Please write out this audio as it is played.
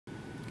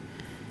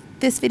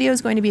This video is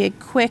going to be a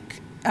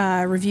quick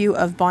review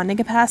of bonding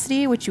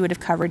capacity, which you would have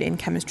covered in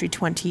Chemistry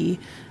 20,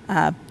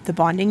 the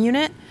bonding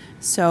unit.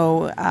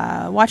 So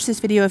watch this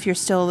video if you're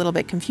still a little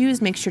bit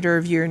confused. Make sure to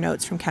review your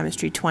notes from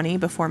Chemistry 20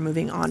 before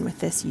moving on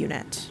with this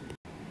unit.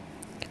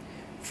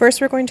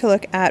 First, we're going to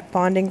look at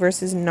bonding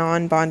versus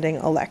non-bonding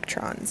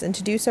electrons. And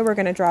to do so, we're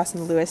going to draw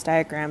some Lewis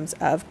diagrams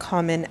of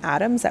common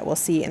atoms that we'll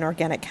see in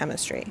organic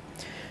chemistry.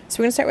 So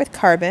we're going to start with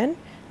carbon.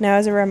 Now,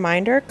 as a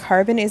reminder,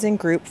 carbon is in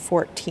group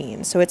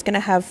 14, so it's going to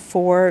have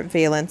 4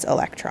 valence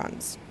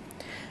electrons.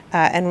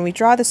 And when we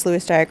draw this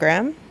Lewis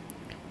diagram,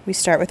 we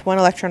start with 1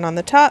 electron on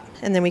the top,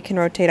 and then we can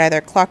rotate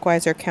either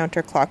clockwise or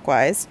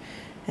counterclockwise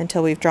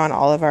until we've drawn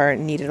all of our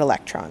needed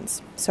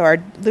electrons. So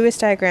our Lewis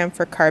diagram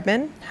for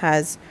carbon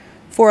has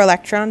 4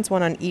 electrons,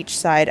 1 on each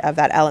side of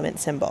that element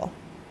symbol.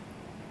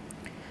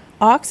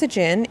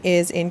 Oxygen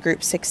is in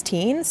group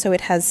 16, so it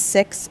has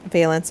 6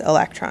 valence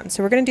electrons.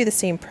 So we're going to do the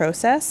same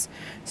process,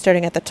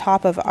 starting at the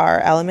top of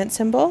our element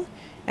symbol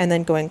and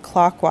then going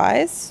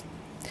clockwise.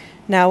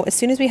 Now, as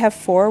soon as we have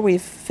 4,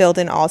 we've filled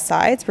in all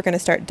sides, we're going to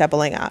start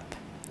doubling up.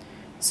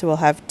 So we'll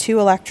have 2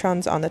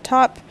 electrons on the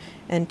top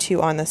and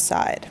 2 on the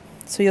side.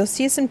 So you'll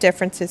see some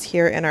differences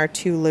here in our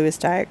 2 Lewis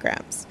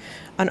diagrams.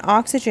 On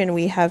oxygen,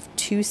 we have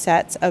 2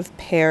 sets of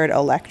paired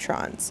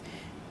electrons.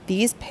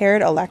 These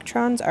paired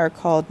electrons are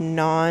called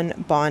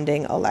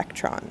non-bonding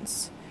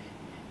electrons.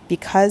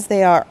 Because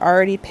they are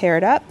already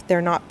paired up,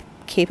 they're not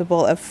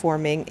capable of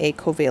forming a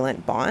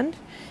covalent bond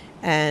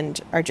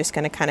and are just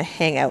going to kind of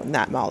hang out in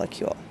that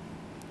molecule.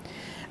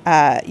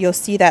 You'll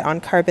see that on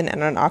carbon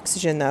and on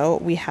oxygen, though,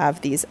 we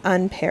have these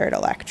unpaired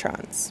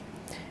electrons.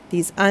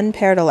 These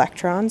unpaired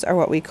electrons are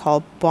what we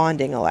call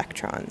bonding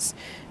electrons.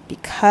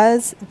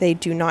 Because they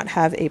do not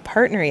have a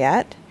partner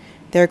yet,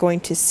 they're going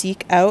to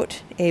seek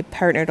out a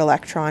partnered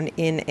electron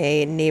in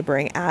a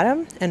neighboring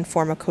atom and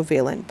form a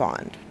covalent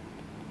bond.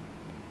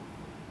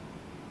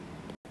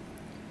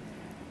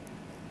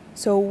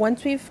 So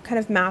once we've kind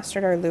of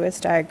mastered our Lewis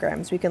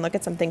diagrams, we can look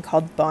at something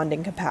called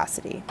bonding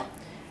capacity.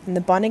 And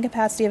the bonding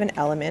capacity of an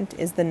element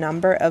is the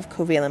number of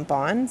covalent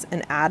bonds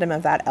an atom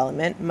of that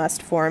element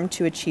must form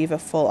to achieve a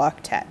full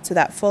octet. So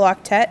that full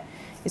octet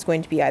is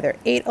going to be either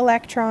 8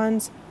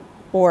 electrons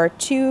or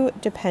 2,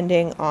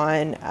 depending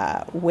on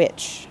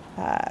which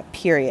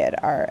period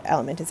our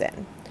element is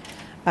in.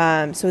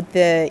 So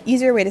the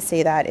easier way to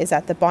say that is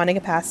that the bonding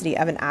capacity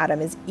of an atom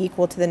is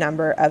equal to the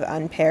number of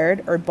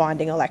unpaired or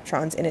bonding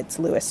electrons in its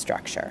Lewis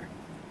structure.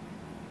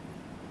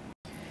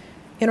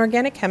 In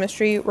organic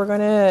chemistry, we're going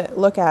to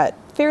look at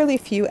fairly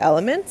few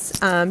elements.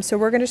 So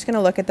we're just going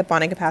to look at the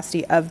bonding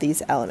capacity of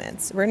these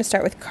elements. We're going to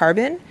start with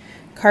carbon.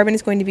 Carbon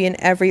is going to be in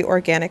every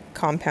organic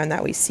compound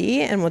that we see,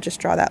 and we'll just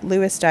draw that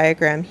Lewis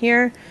diagram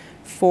here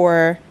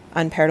for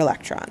unpaired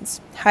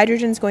electrons.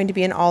 Hydrogen is going to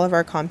be in all of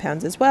our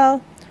compounds as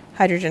well.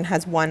 Hydrogen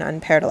has 1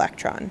 unpaired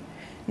electron.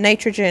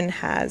 Nitrogen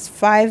has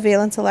 5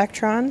 valence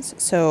electrons,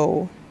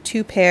 so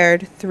 2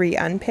 paired, 3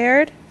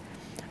 unpaired.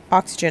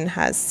 Oxygen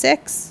has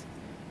 6,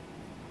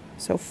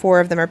 so 4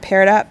 of them are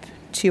paired up,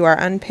 2 are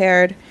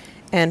unpaired.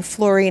 And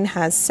fluorine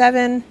has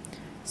 7,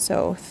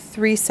 so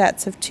 3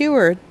 sets of 2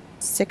 or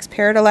 6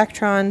 paired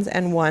electrons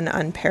and 1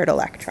 unpaired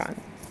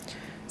electron.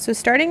 So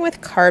starting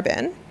with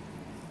carbon,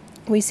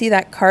 we see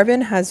that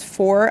carbon has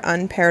 4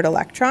 unpaired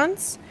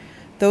electrons.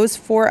 Those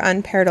 4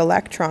 unpaired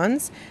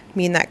electrons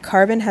mean that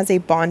carbon has a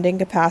bonding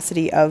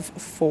capacity of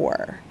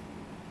 4.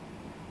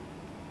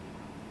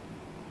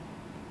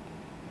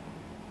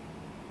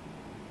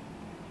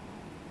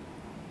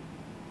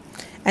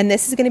 And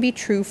this is going to be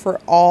true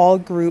for all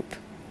group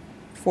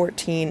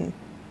 14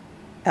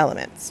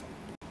 elements.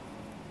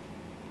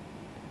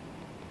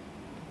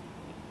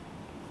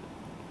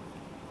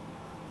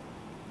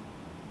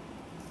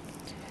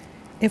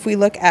 If we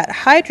look at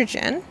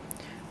hydrogen,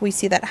 we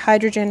see that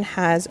hydrogen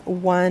has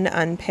 1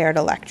 unpaired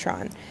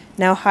electron.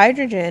 Now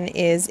hydrogen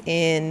is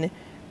in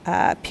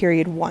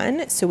period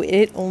 1, so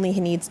it only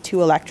needs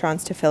 2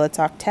 electrons to fill its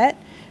octet.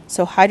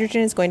 So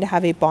hydrogen is going to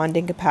have a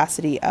bonding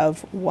capacity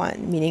of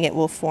 1, meaning it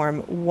will form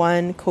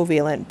 1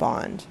 covalent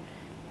bond.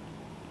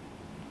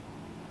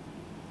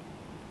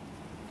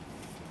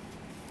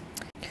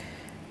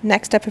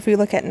 Next up, if we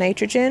look at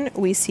nitrogen,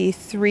 we see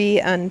 3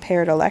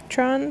 unpaired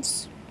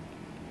electrons.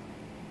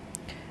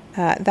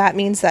 That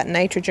means that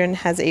nitrogen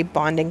has a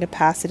bonding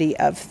capacity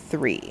of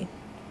 3.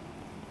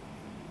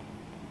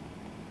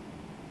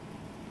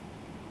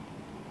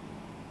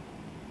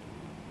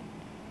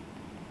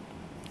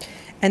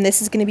 And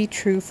this is going to be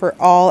true for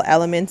all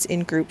elements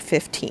in group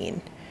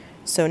 15.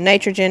 So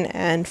nitrogen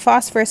and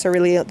phosphorus are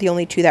really the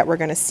only 2 that we're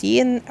going to see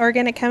in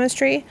organic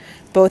chemistry.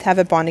 Both have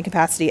a bonding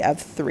capacity of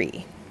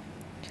 3.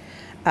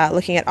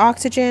 Looking at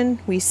oxygen,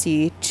 we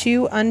see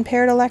 2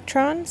 unpaired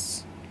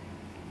electrons.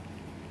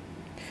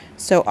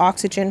 So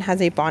oxygen has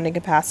a bonding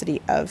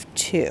capacity of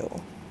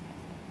 2.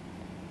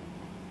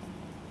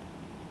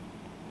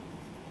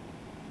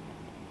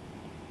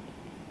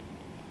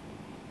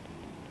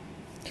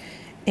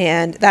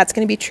 And that's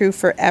going to be true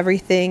for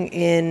everything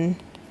in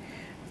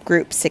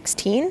group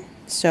 16.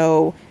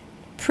 So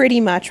pretty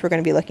much we're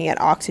going to be looking at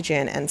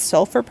oxygen and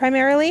sulfur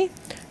primarily.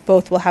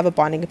 Both will have a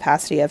bonding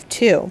capacity of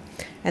 2.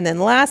 And then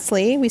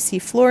lastly, we see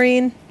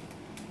fluorine.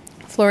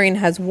 Fluorine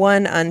has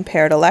 1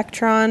 unpaired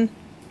electron,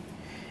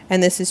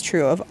 and this is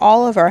true of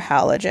all of our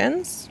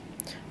halogens,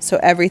 so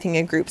everything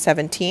in group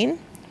 17.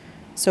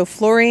 So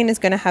fluorine is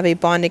going to have a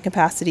bonding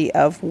capacity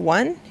of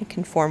 1. It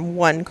can form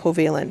 1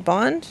 covalent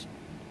bond.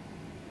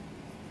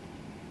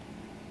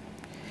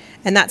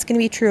 And that's going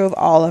to be true of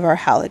all of our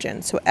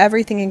halogens. So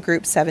everything in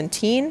group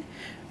 17,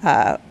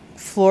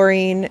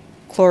 fluorine,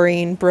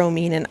 chlorine,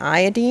 bromine, and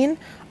iodine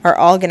are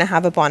all going to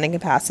have a bonding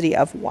capacity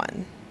of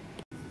 1.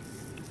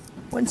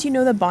 Once you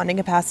know the bonding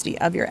capacity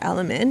of your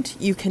element,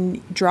 you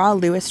can draw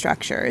Lewis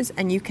structures,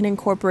 and you can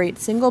incorporate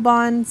single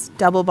bonds,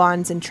 double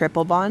bonds, and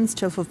triple bonds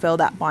to fulfill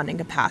that bonding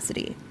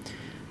capacity.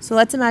 So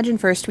let's imagine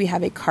first we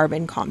have a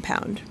carbon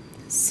compound,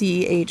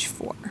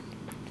 CH4.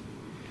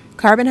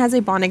 Carbon has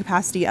a bonding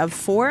capacity of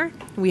 4.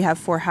 We have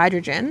 4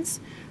 hydrogens,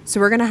 so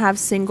we're going to have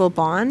single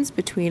bonds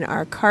between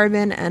our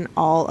carbon and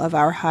all of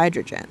our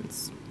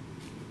hydrogens.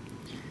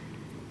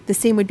 The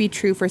same would be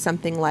true for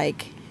something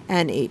like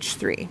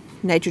NH3.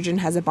 Nitrogen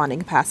has a bonding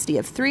capacity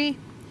of 3.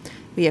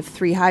 We have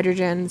 3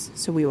 hydrogens,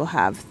 so we will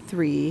have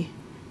 3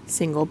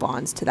 single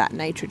bonds to that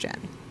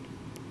nitrogen.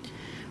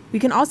 We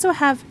can also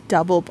have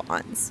double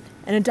bonds,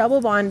 and a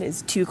double bond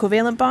is 2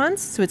 covalent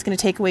bonds, so it's going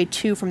to take away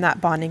 2 from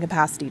that bonding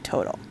capacity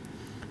total.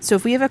 So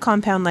if we have a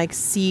compound like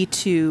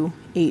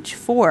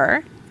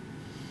C2H4,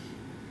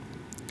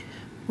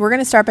 we're going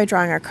to start by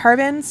drawing our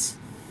carbons.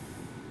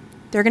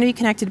 They're going to be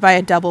connected by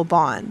a double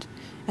bond,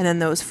 and then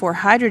those 4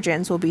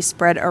 hydrogens will be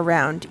spread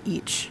around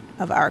each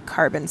of our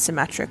carbons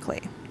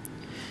symmetrically.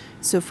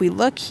 So if we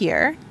look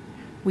here,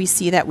 we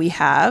see that we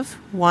have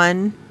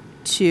 1,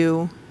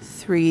 2,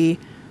 3,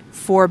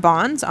 4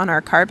 bonds on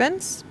our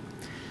carbons,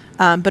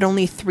 but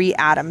only 3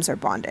 atoms are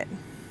bonded.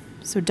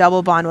 So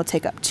double bond will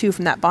take up 2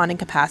 from that bonding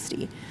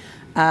capacity.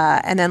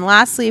 And then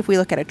lastly, if we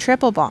look at a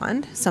triple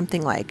bond,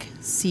 something like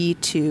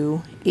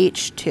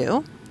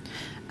C2H2,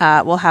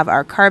 we'll have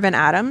our carbon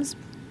atoms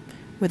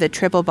with a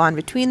triple bond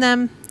between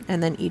them,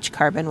 and then each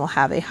carbon will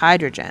have a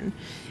hydrogen.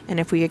 And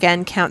if we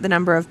again count the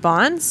number of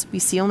bonds, we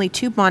see only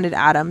 2 bonded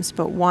atoms,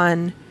 but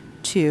 1,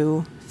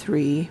 2,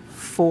 3,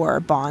 4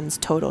 bonds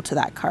total to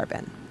that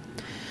carbon.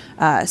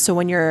 So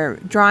when you're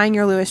drawing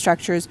your Lewis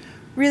structures,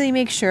 really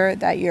make sure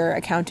that you're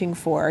accounting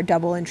for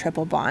double and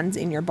triple bonds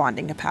in your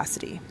bonding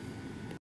capacity.